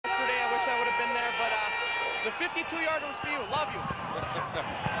wish I would have been there, but the 52-yarder was for you. Love you.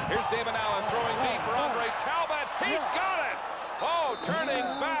 Here's Damon Allen throwing deep for Andre Talbot. He's got it. Oh, turning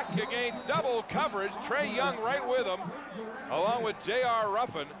back against double coverage. Trey Young right with him, along with J.R.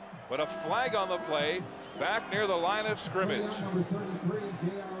 Ruffin. But a flag on the play back near the line of scrimmage.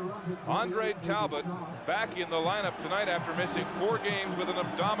 Andre Talbot back in the lineup tonight after missing 4 games with an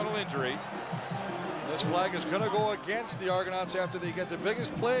abdominal injury. This flag is going to go against the Argonauts after they get the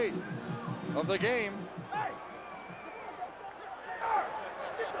biggest play of the game.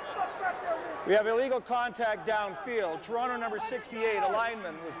 We have illegal contact downfield. Toronto number 68, a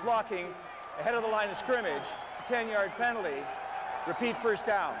lineman, was blocking ahead of the line of scrimmage. It's a 10-yard penalty. Repeat first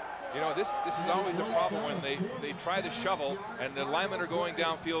down. You know, this is always a problem when they try to shovel and the linemen are going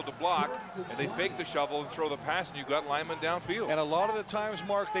downfield to block, and they fake the shovel and throw the pass, and you've got linemen downfield. And a lot of the times,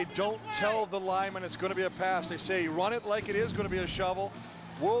 Mark, they don't tell the lineman it's going to be a pass. They say, run it like it is going to be a shovel.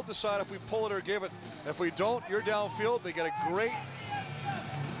 We'll decide if we pull it or give it. And if we don't, you're downfield. They get a great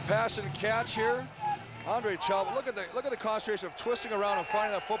pass and catch here. Andre Talbot, look at the concentration of twisting around and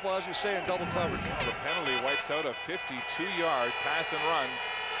finding that football, as you say, in double coverage. The penalty wipes out a 52-yard pass and run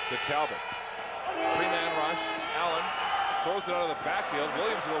to Talbot. 3-man rush. Allen throws it out of the backfield.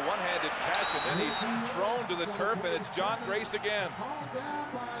 Williams with a one-handed catch, and then he's thrown to the turf, and it's John Grace again.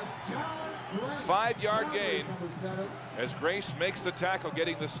 5-yard gain as Grace makes the tackle,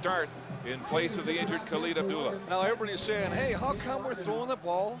 getting the start in place of the injured Khalid Abdullah. Now everybody's saying, hey, how come we're throwing the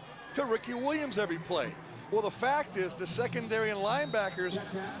ball to Ricky Williams every play? Well, the fact is the secondary and linebackers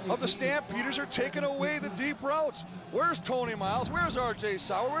of the Stampeders are taking away the deep routes. Where's Tony Miles? Where's R.J.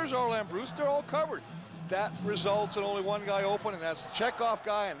 Sauer? Where's Orlando Bruce? They're all covered. That results in only one guy open, and that's the checkoff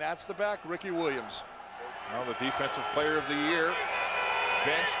guy, and that's the back, Ricky Williams. Well, the defensive player of the year,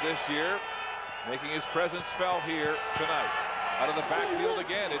 benched this year, making his presence felt here tonight. Out of the backfield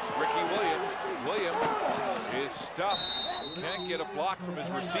again, it's Ricky Williams. Williams is stuffed. Can't get a block from his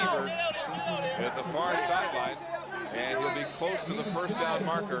receiver at the far sideline, and he'll be close to the first down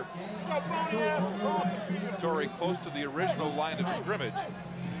marker. Sorry, close to the original line of scrimmage,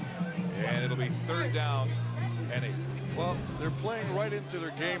 and it'll be 3rd down and 8. Well, they're playing right into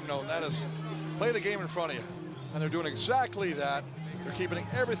their game now, and that is play the game in front of you, and they're doing exactly that. They're keeping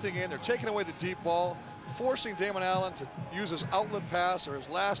everything in. They're taking away the deep ball, forcing Damon Allen to use his outlet pass or his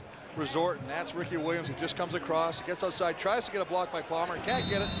last resort, and that's Ricky Williams. He just comes across, he gets outside, tries to get a block by Palmer, can't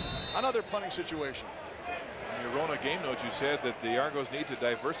get it. Another punting situation. In your Rona game notes, you said that the Argos need to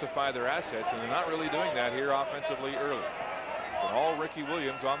diversify their assets, and they're not really doing that here offensively early. But all Ricky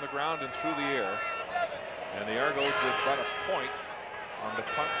Williams on the ground and through the air, and the Argos with but a point on the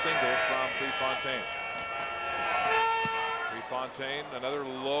punt single from Prefontaine. Prefontaine, another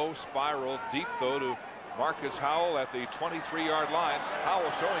low spiral, deep though to Marcus Howell at the 23-yard line.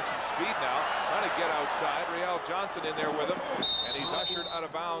 Howell showing some speed now, trying to get outside. Real Johnson in there with him, and he's ushered out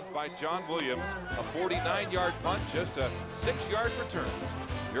of bounds by John Williams. A 49-yard punt, just a 6-yard return.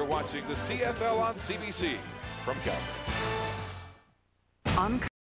 You're watching the CFL on CBC from Calgary.